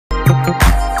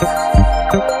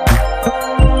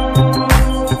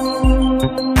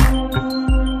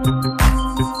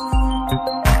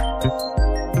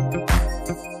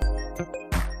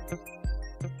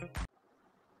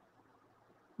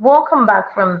Welcome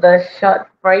back from the short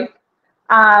break.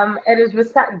 It is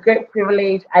with that great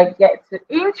privilege I get to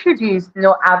introduce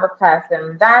no other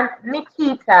person than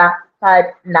Nikita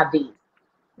Phadnavis.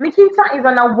 Nikita is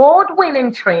an award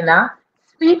winning trainer,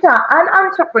 speaker, and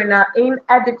entrepreneur in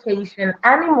education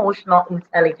and emotional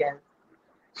intelligence.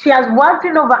 She has worked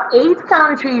in over 8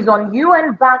 countries on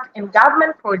UN backed and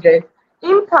government projects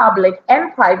in public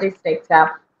and private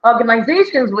sector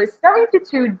organizations with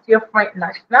 72 different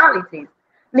nationalities.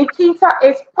 Nikita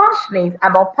is passionate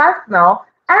about personal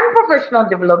and professional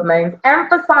development,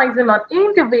 emphasizing on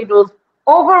individuals'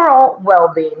 overall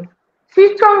well being.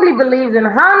 She strongly believes in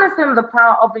harnessing the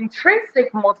power of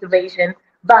intrinsic motivation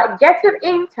by getting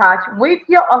in touch with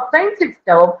your authentic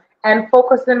self and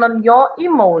focusing on your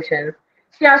emotions.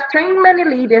 She has trained many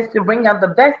leaders to bring out the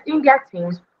best in their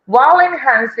teams while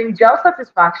enhancing job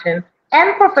satisfaction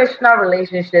and professional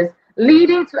relationships,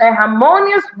 leading to a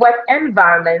harmonious work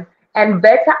environment and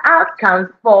better outcomes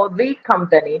for the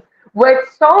company. With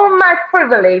so much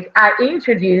privilege, I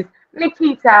introduce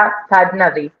Nikita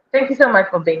Phadnavis. Thank you so much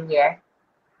for being here.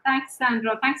 Thanks,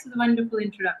 Sandra. Thanks for the wonderful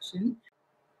introduction.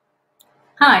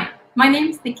 Hi, my name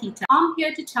is Nikita. I'm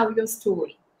here to tell you a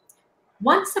story.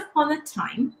 Once upon a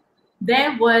time,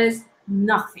 there was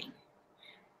nothing.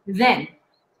 Then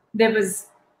there was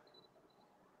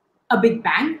a big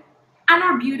bang, and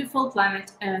our beautiful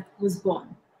planet Earth was born.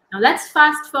 Now let's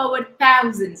fast forward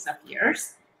thousands of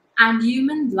years, and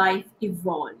human life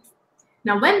evolved.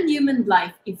 Now when human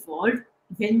life evolved,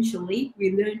 eventually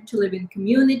we learned to live in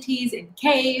communities, in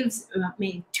caves,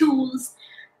 made tools,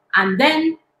 and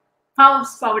then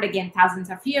fast forward again thousands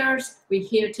of years, we're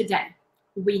here today.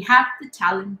 We have the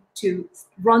talent to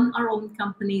run our own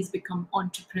companies, become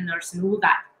entrepreneurs and all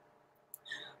that.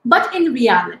 But in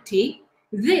reality,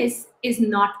 this is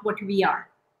not what we are,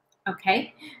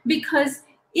 okay? Because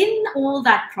in all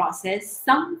that process,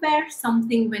 somewhere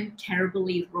something went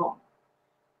terribly wrong.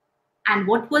 And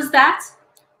what was that?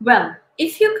 Well,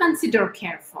 if you consider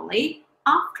carefully,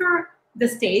 after the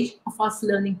stage of us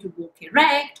learning to walk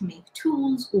erect, make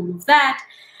tools, all of that,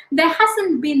 there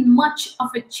hasn't been much of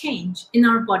a change in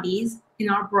our bodies, in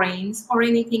our brains, or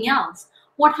anything else.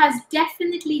 What has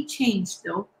definitely changed,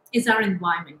 though, is our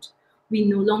environment. We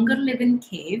no longer live in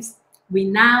caves. We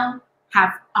now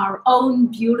have our own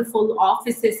beautiful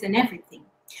offices and everything.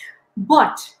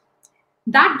 But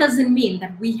that doesn't mean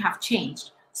that we have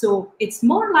changed. So it's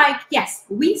more like, yes,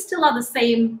 we still are the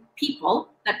same people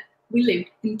that we lived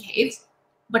in caves,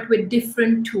 but with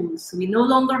different tools. So we no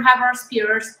longer have our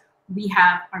spears, we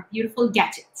have our beautiful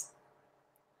gadgets.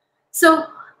 So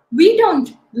we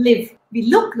don't live, we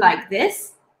look like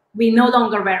this. We no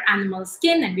longer wear animal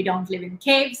skin and we don't live in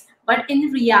caves, but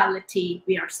in reality,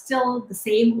 we are still the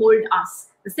same old us,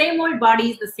 the same old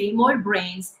bodies, the same old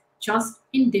brains, just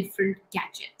in different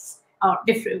gadgets or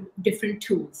different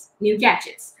tools, new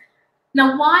gadgets.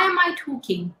 Now, why am I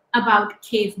talking about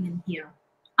cavemen here?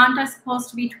 Aren't I supposed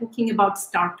to be talking about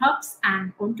startups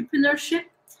and entrepreneurship?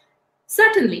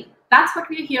 Certainly, that's what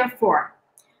we're here for.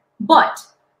 But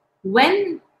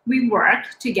when we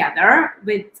work together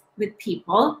with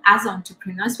people as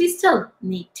entrepreneurs, we still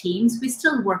need teams, we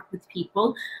still work with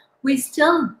people, we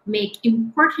still make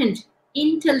important,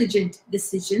 intelligent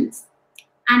decisions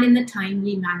and in a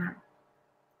timely manner.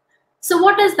 So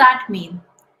what does that mean?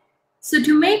 So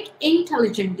to make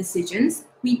intelligent decisions,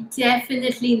 we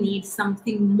definitely need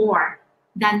something more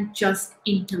than just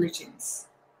intelligence.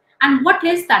 And what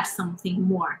is that something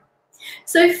more?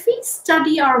 So if we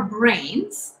study our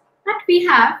brains that we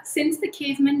have since the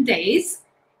caveman days,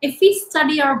 if we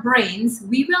study our brains,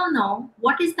 we will know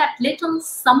what is that little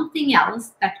something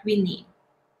else that we need.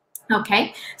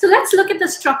 Okay, so let's look at the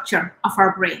structure of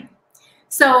our brain.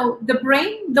 So the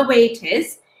brain, the way it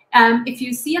is, if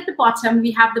you see at the bottom, we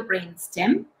have the brain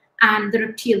stem and the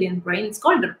reptilian brain. It's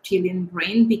called the reptilian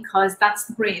brain because that's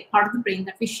the brain, part of the brain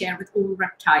that we share with all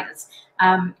reptiles.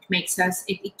 It makes us,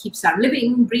 it keeps our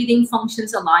living, breathing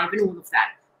functions alive and all of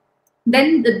that.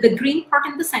 Then the green part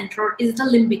in the center is the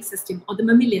limbic system or the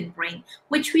mammalian brain,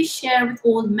 which we share with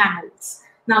all mammals.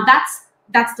 Now that's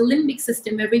the limbic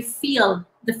system where we feel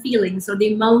the feelings or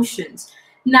the emotions.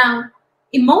 Now,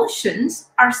 emotions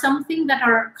are something that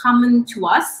are common to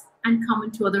us and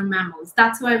common to other mammals.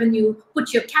 That's why when you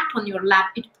put your cat on your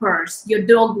lap, it purrs. Your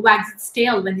dog wags its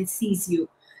tail when it sees you.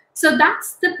 So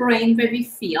that's the brain where we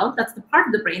feel, that's the part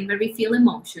of the brain where we feel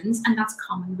emotions, and that's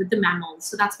common with the mammals.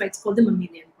 So that's why it's called the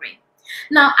mammalian brain.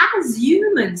 Now, as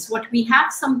humans, what we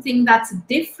have something that's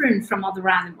different from other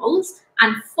animals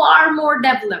and far more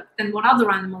developed than what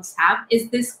other animals have is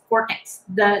this cortex,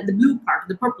 the blue part,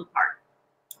 the purple part.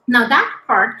 Now, that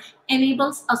part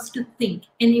enables us to think,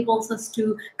 enables us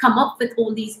to come up with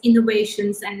all these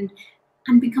innovations and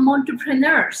become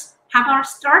entrepreneurs, have our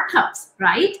startups,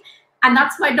 right? And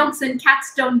that's why dogs and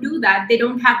cats don't do that. They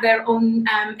don't have their own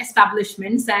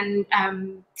establishments and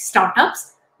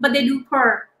startups, but they do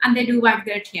purr and they do wag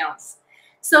their tails.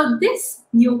 So this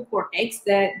neocortex,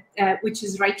 which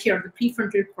is right here, the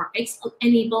prefrontal cortex,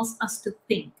 enables us to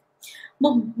think.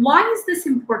 Well, why is this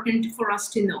important for us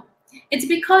to know? It's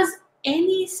because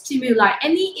any stimuli,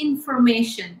 any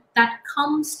information that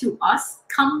comes to us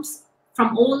comes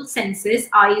from all senses,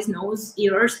 eyes, nose,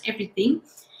 ears, everything.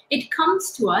 It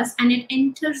comes to us and it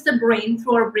enters the brain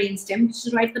through our brainstem, which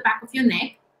is right at the back of your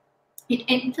neck. It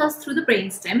enters through the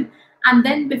brainstem, and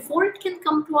then before it can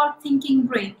come to our thinking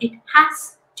brain, it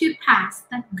has to pass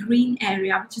that green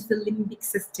area, which is the limbic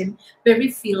system, where we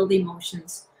feel the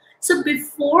emotions. So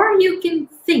before you can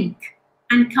think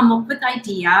and come up with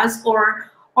ideas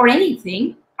or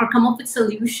anything, or come up with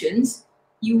solutions,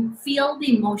 you feel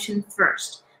the emotion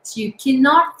first. So you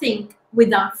cannot think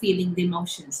without feeling the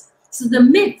emotions. So the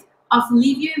myth of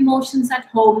leave your emotions at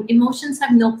home, emotions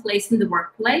have no place in the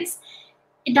workplace,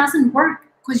 it doesn't work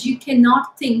because you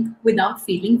cannot think without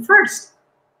feeling first.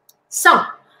 So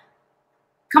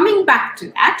coming back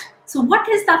to that, so what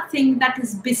is that thing that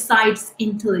is besides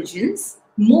intelligence,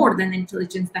 more than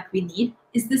intelligence that we need,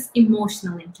 is this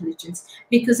emotional intelligence?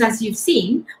 Because as you've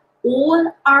seen,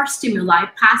 all our stimuli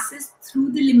passes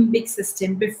through the limbic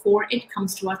system before it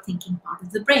comes to our thinking part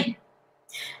of the brain.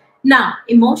 Now,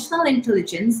 emotional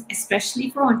intelligence, especially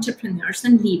for entrepreneurs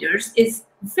and leaders, is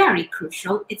very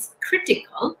crucial. It's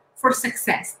critical for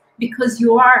success because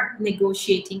you are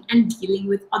negotiating and dealing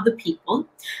with other people.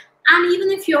 And even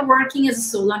if you're working as a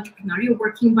solo entrepreneur, you're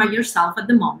working by yourself at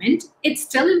the moment, it's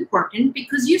still important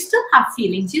because you still have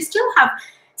feelings. You still have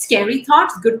scary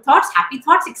thoughts, good thoughts, happy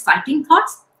thoughts, exciting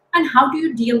thoughts. And how do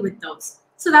you deal with those?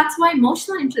 So that's why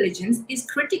emotional intelligence is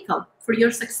critical for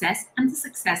your success and the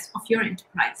success of your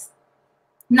enterprise.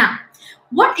 Now,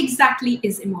 what exactly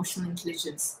is emotional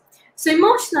intelligence? So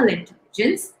emotional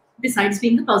intelligence, besides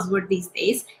being a buzzword these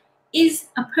days, is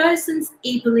a person's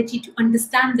ability to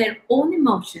understand their own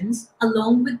emotions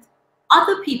along with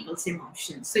other people's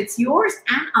emotions. So it's yours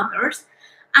and others,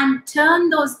 and turn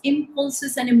those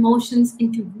impulses and emotions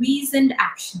into reasoned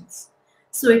actions.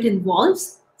 So it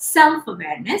involves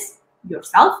self-awareness,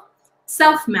 yourself,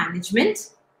 self-management,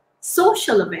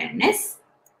 social awareness,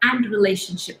 and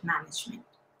relationship management.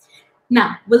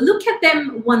 Now, we'll look at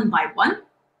them one by one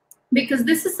because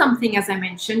this is something, as I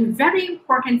mentioned, very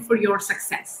important for your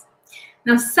success.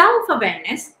 Now,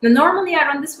 self-awareness, normally I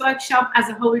run this workshop as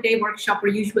a whole day workshop, or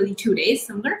usually 2 days.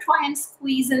 So I'm going to try and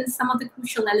squeeze in some of the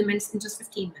crucial elements in just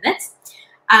 15 minutes.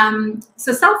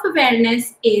 So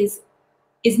self-awareness is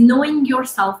knowing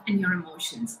yourself and your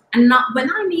emotions. And not, when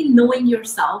I mean knowing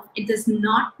yourself, it does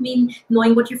not mean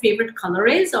knowing what your favorite color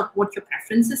is or what your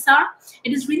preferences are.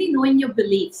 It is really knowing your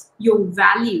beliefs, your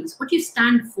values, what you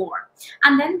stand for,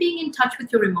 and then being in touch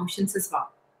with your emotions as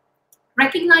well.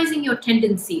 Recognizing your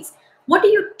tendencies. What do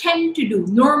you tend to do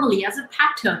normally as a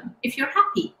pattern? If you're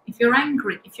happy, if you're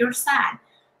angry, if you're sad,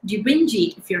 do you binge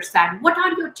eat if you're sad? What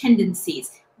are your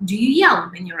tendencies? Do you yell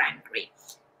when you're angry?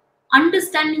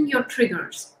 Understanding your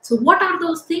triggers. So what are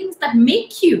those things that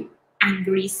make you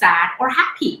angry, sad, or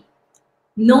happy?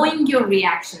 Knowing your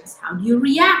reactions. How do you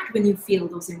react when you feel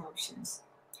those emotions?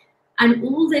 And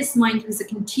all this, mind you, is a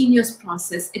continuous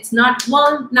process. It's not,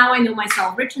 well, now I know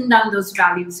myself, written down those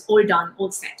values, all done,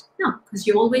 all set. No, because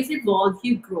you always evolve,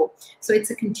 you grow. So it's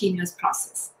a continuous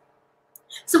process.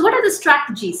 So what are the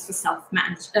strategies for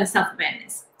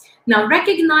self-awareness? Now,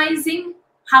 recognizing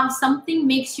how something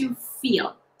makes you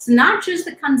feel. So not just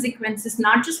the consequences,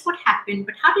 not just what happened,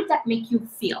 but how did that make you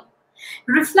feel?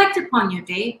 Reflect upon your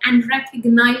day and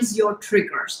recognize your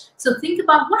triggers. So think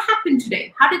about what happened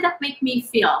today. How did that make me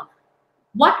feel?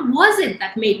 What was it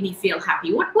that made me feel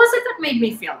happy? What was it that made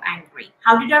me feel angry?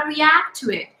 How did I react to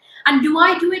it? And do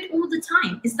I do it all the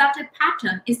time? Is that a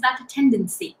pattern? Is that a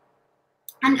tendency?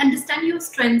 And understand your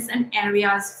strengths and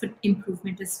areas for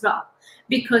improvement as well.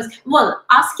 Because, well,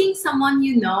 asking someone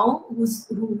you know who's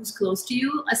close to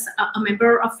you, a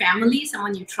member of family,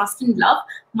 someone you trust and love,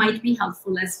 might be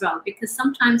helpful as well. Because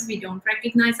sometimes we don't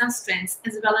recognize our strengths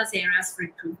as well as areas for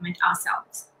improvement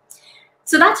ourselves.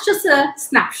 So that's just a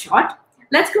snapshot.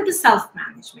 let's go to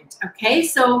self-management. Okay,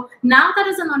 so now that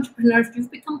as an entrepreneur,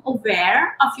 you've become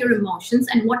aware of your emotions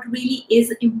and what really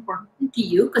is important to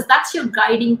you, because that's your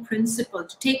guiding principle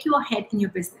to take you ahead in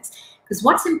your business. Because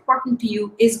what's important to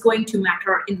you is going to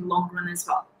matter in the long run as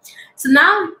well. So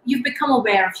now you've become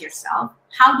aware of yourself.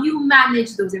 How do you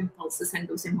manage those impulses and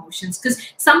those emotions? Because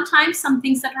sometimes some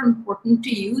things that are important to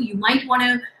you, you might want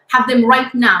to have them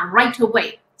right now, right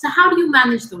away. So how do you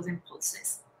manage those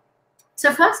impulses?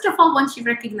 So first of all, once you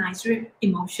recognize your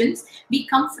emotions, be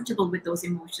comfortable with those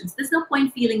emotions. There's no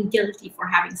point feeling guilty for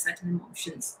having certain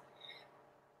emotions.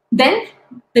 Then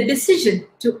the decision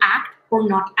to act or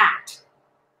not act.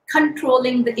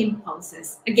 Controlling the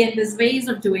impulses. Again, there's ways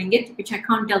of doing it, which I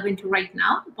can't delve into right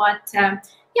now, but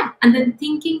yeah, and then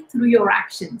thinking through your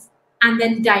actions and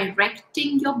then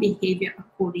directing your behavior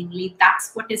accordingly.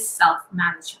 That's what is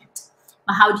self-management.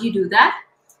 How do you do that?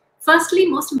 Firstly,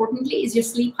 most importantly, is your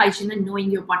sleep hygiene and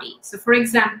knowing your body. So for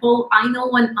example, I know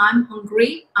when I'm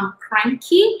hungry, I'm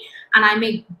cranky, and I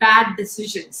make bad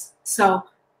decisions. So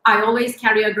I always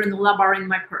carry a granola bar in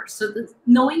my purse. So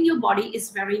knowing your body is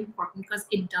very important because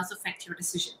it does affect your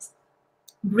decisions.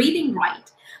 Breathing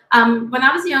right. When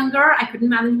I was younger, I couldn't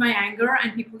manage my anger,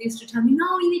 and people used to tell me,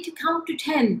 no, you need to count to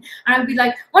 10. And I would be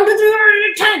like, 1,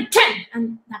 2, 3, 10, 10.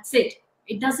 And that's it.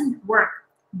 It doesn't work.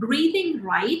 Breathing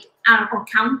right or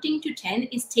counting to 10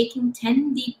 is taking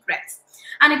 10 deep breaths.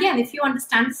 And again, if you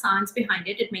understand the science behind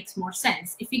it, it makes more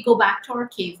sense. If we go back to our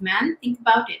caveman, think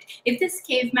about it. If this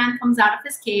caveman comes out of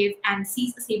his cave and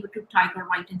sees a saber-toothed tiger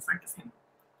right in front of him,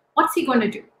 what's he going to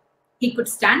do? He could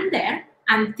stand there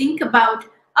and think about,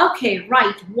 okay,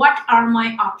 right, what are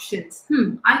my options?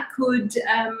 I could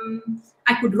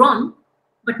run.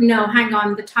 But no, hang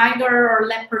on, the tiger or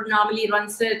leopard normally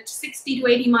runs at 60 to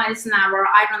 80 miles an hour.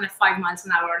 I run at 5 miles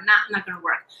an hour. Not going to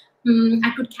work.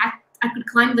 I could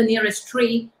climb the nearest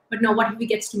tree, but no, what if he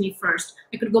gets to me first?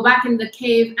 I could go back in the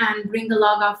cave and bring a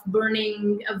log of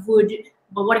burning wood,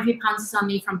 but what if he pounces on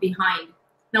me from behind?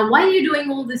 Now, while you're doing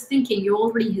all this thinking, you're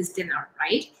already his dinner,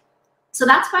 right? So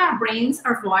that's why our brains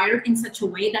are wired in such a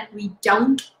way that we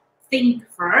don't think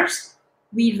first,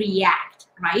 we react,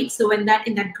 right? So when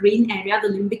in that green area, the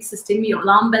limbic system, your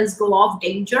alarm bells go off,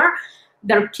 danger,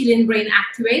 the reptilian brain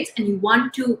activates, and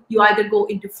you either go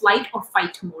into flight or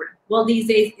fight mode. Well, these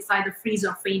days it's either freeze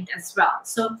or faint as well.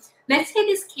 So let's say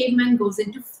this caveman goes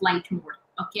into flight mode,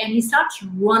 okay, and he starts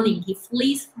running, he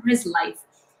flees for his life.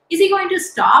 Is he going to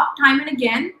stop time and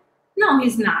again? No,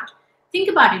 he's not. Think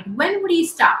about it. When would he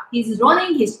stop? He's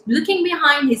running, he's looking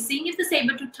behind, he's seeing if the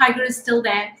saber-toothed tiger is still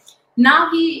there.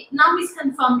 Now he's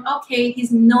confirmed, okay,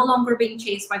 he's no longer being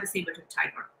chased by the saber-toothed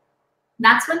tiger.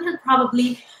 That's when he'll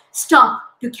probably stop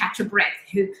to catch a breath.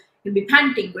 He'll be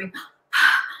panting, going,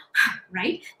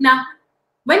 right? Now,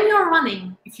 when you're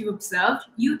running, if you observed,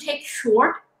 you take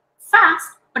short, fast,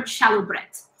 but shallow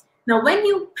breaths. Now, when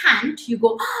you pant, you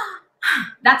go,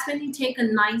 that's when you take a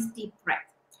nice deep breath.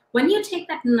 When you take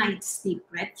that nice deep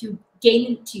breath, you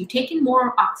take in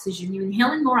more oxygen, you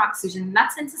inhale in more oxygen.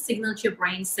 That sends a signal to your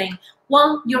brain saying,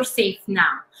 well, you're safe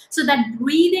now. So that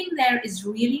breathing there is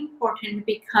really important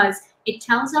because it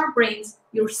tells our brains,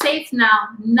 you're safe now.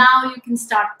 Now you can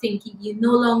start thinking. You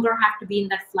no longer have to be in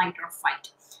that flight or fight.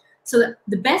 So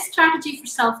the best strategy for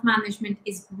self-management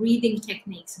is breathing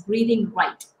techniques, breathing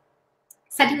right.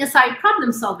 Setting aside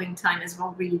problem-solving time as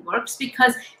well really works,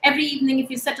 because every evening, if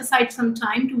you set aside some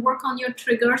time to work on your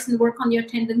triggers and work on your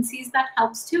tendencies, that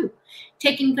helps too.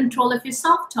 Taking control of your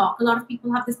self-talk. A lot of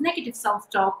people have this negative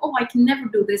self-talk. Oh, I can never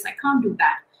do this. I can't do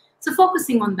that. So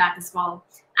focusing on that as well.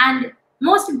 And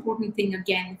most important thing,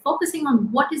 again, focusing on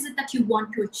what is it that you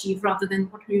want to achieve rather than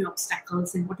what are your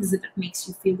obstacles and what is it that makes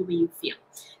you feel the way you feel.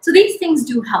 So these things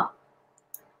do help.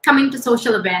 Coming to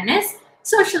social awareness.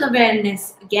 Social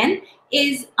awareness, again,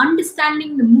 is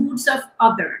understanding the moods of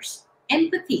others,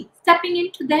 empathy, stepping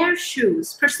into their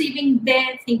shoes, perceiving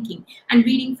their thinking, and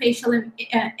reading facial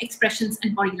expressions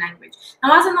and body language.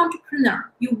 Now, as an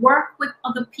entrepreneur, you work with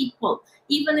other people.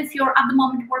 Even if you're at the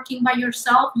moment working by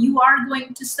yourself, you are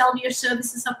going to sell your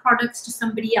services or products to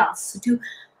somebody else. So to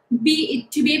be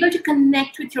able to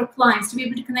connect with your clients, to be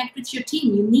able to connect with your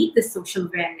team, you need this social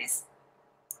awareness.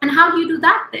 And how do you do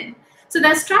that then? So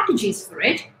there's strategies for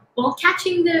it. Well,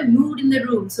 catching the mood in the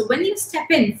room. So when you step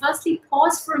in, firstly,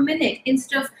 pause for a minute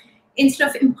instead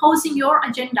of imposing your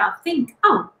agenda. Think,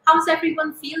 oh, how's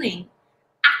everyone feeling?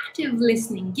 Active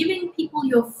listening, giving people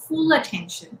your full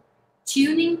attention,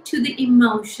 tuning to the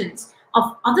emotions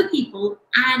of other people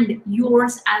and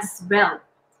yours as well.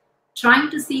 Trying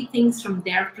to see things from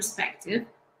their perspective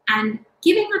and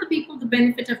giving other people the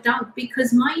benefit of doubt,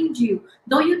 because mind you,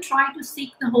 though you try to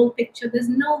seek the whole picture, there's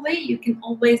no way you can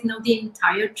always know the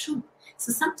entire truth.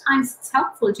 So sometimes it's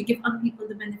helpful to give other people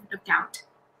the benefit of doubt.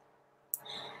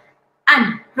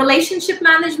 And relationship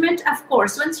management, of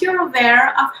course, once you're aware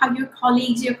of how your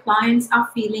colleagues, your clients are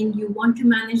feeling, you want to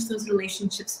manage those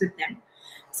relationships with them.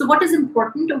 So what is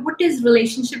important, or what is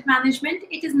relationship management?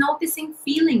 It is noticing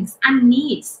feelings and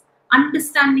needs,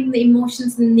 understanding the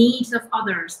emotions and needs of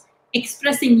others,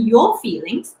 expressing your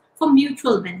feelings for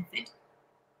mutual benefit,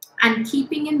 and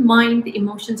keeping in mind the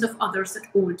emotions of others at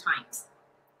all times.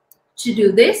 To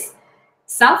do this,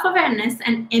 self-awareness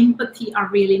and empathy are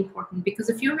really important, because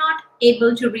if you're not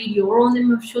able to read your own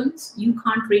emotions, you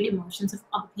can't read emotions of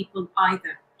other people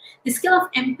either. The skill of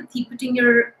empathy,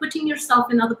 putting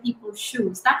yourself in other people's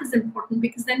shoes, that is important,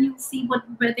 because then you'll see where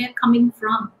they're coming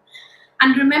from.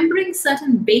 And remembering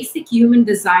certain basic human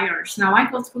desires. Now, I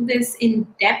go through this in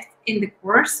depth in the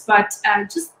course, but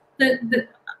just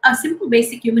a simple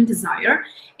basic human desire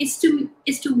is to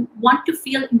want to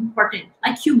feel important,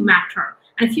 like you matter.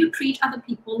 And if you treat other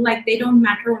people like they don't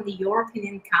matter, only your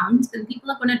opinion counts, then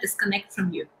people are going to disconnect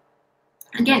from you.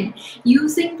 Again,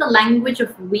 using the language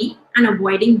of we and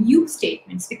avoiding you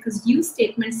statements, because you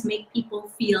statements make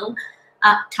people feel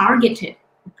targeted,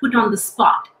 put on the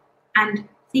spot, and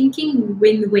thinking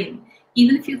win-win.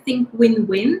 Even if you think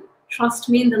win-win, trust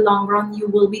me, in the long run, you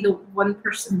will be the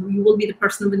person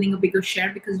winning a bigger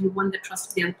share, because you won the trust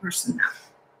of the other person now.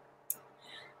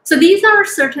 So these are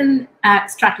certain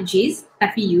strategies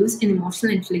that we use in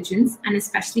emotional intelligence, and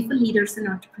especially for leaders and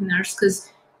entrepreneurs,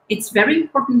 because it's very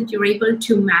important that you're able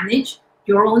to manage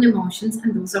your own emotions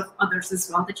and those of others as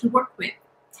well that you work with.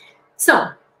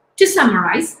 So to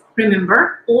summarize,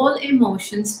 remember, all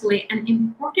emotions play an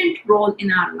important role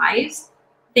in our lives.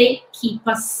 They keep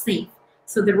us safe.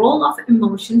 So the role of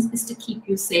emotions is to keep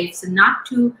you safe. So not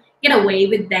to get away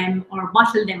with them or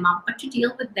bottle them up, but to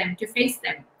deal with them, to face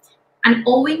them. And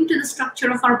owing to the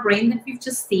structure of our brain that we've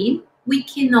just seen, we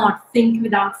cannot think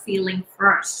without feeling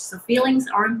first. So feelings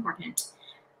are important.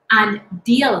 And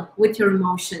deal with your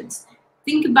emotions.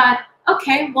 Think about,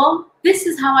 okay, well, this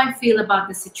is how I feel about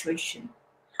the situation.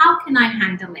 How can I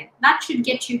handle it? That should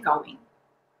get you going.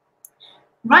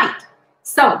 Right.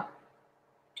 So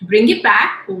to bring it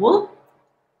back,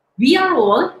 we are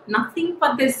all nothing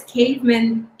but this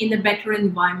cavemen in a better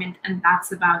environment, and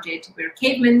that's about it. We're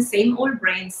cavemen, same old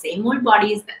brains, same old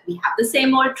bodies, that we have the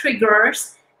same old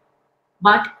triggers,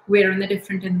 but we're in a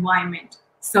different environment.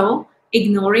 So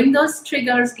ignoring those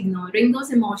triggers, ignoring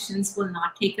those emotions will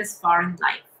not take us far in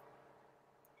life.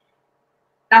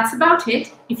 That's about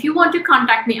it. If you want to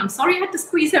contact me, I'm sorry I had to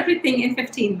squeeze everything in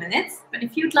 15 minutes, but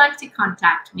if you'd like to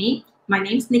contact me, my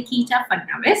name's Nikita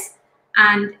Phadnavis,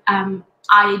 and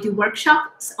I do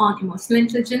workshops on emotional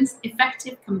intelligence,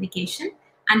 effective communication,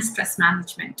 and stress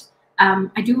management.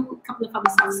 I do a couple of other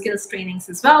soft skills trainings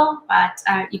as well, but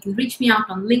you can reach me out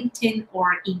on LinkedIn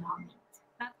or email me.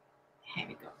 Here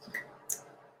we go.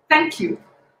 Thank you.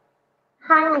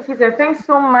 Hi, Nikita. Thanks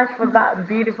so much for that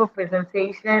beautiful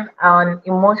presentation on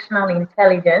emotional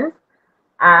intelligence.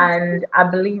 And I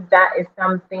believe that is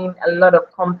something a lot of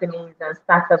companies and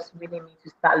startups really need to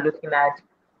start looking at,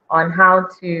 on how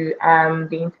to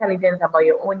be intelligent about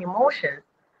your own emotions.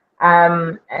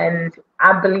 And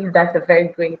I believe that's a very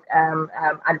great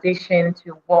addition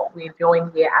to what we're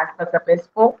doing here at Startup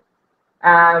Expo.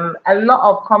 A lot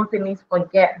of companies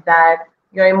forget that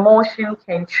your emotion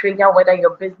can trigger whether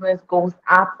your business goes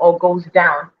up or goes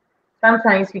down.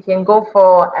 Sometimes you can go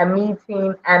for a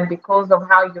meeting, and because of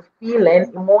how you're feeling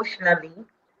emotionally,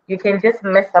 you can just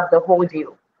mess up the whole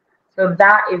deal. So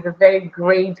that is a very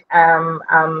great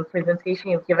presentation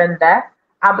you've given there.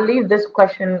 I believe this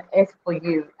question is for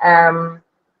you.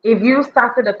 If you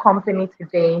started a company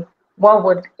today, what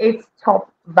would its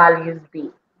top values be?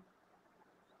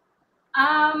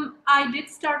 I did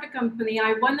start a company.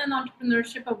 I won an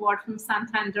entrepreneurship award from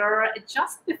Santander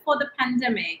just before the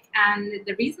pandemic. And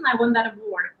the reason I won that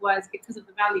award was because of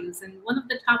the values. And one of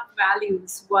the top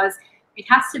values was it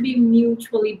has to be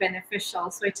mutually beneficial.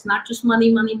 So it's not just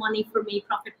money, money, money for me,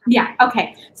 profit. Yeah,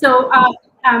 okay. So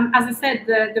as I said,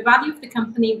 the value of the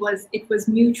company was it was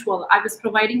mutual. I was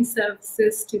providing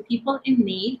services to people in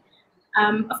need.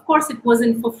 Of course, it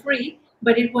wasn't for free,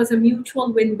 but it was a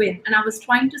mutual win-win. And I was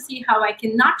trying to see how I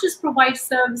can not just provide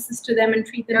services to them and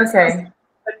treat them as customers,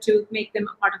 but to make them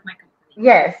a part of my company.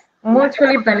 Yes,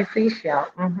 mutually beneficial.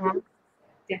 Mm-hmm.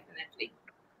 Definitely.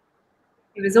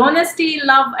 It was honesty,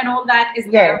 love, and all that is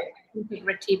there,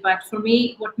 integrity. But for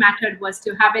me, what mattered was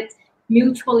to have it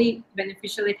mutually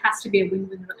beneficial. It has to be a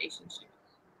win-win relationship.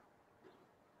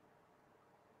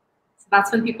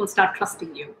 That's when people start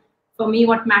trusting you. For me,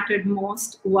 what mattered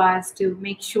most was to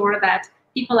make sure that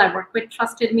people I work with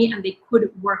trusted me and they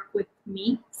could work with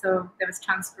me. So there was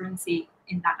transparency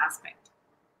in that aspect.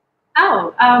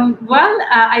 Oh,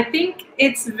 I think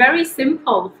it's very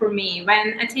simple for me.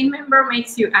 When a team member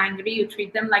makes you angry, you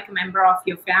treat them like a member of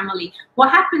your family.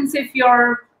 What happens if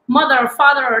your mother,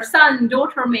 father, or son,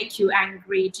 daughter make you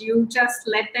angry? Do you just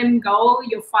let them go?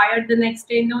 You're fired the next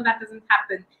day? No, that doesn't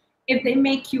happen. If they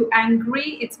make you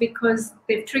angry, it's because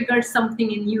they've triggered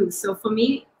something in you. So for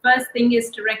me, first thing is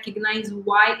to recognize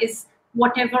why is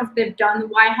whatever they've done,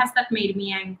 why has that made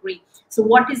me angry? So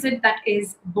what is it that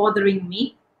is bothering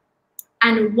me?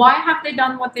 And why have they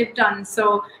done what they've done?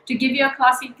 So to give you a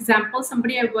classic example,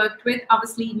 somebody I worked with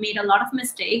obviously made a lot of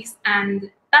mistakes,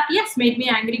 and that, yes, made me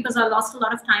angry because I lost a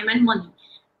lot of time and money.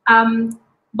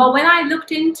 But when I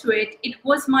looked into it, it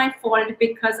was my fault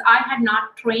because I had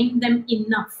not trained them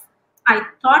enough. I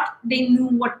thought they knew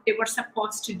what they were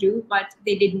supposed to do, but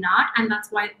they did not, and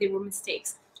that's why they were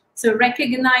mistakes. So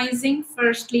recognizing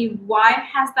firstly, why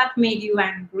has that made you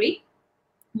angry?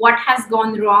 What has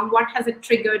gone wrong? What has it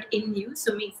triggered in you?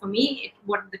 So for me,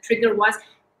 what the trigger was,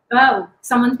 oh,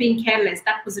 someone's being careless.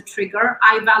 That was a trigger.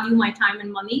 I value my time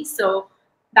and money, so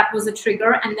that was a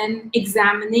trigger. And then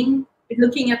examining,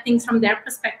 looking at things from their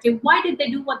perspective. Why did they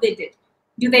do what they did?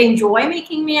 Do they enjoy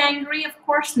making me angry? Of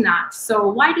course not. So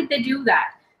why did they do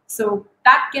that? So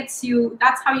that gets you,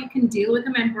 that's how you can deal with a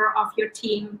member of your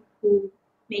team who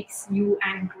makes you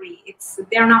angry.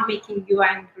 They're not making you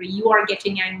angry, you are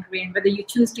getting angry, and whether you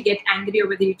choose to get angry or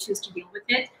whether you choose to deal with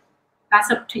it, that's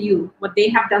up to you. What they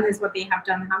have done is what they have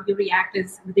done. How you react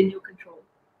is within your control.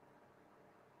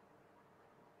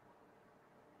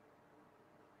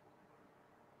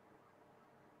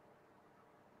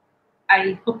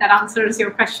 I hope that answers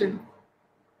your question.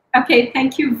 Okay,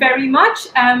 thank you very much.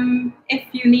 If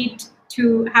you need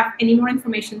to have any more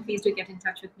information, please do get in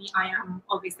touch with me. I am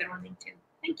always there on LinkedIn.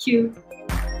 Thank you.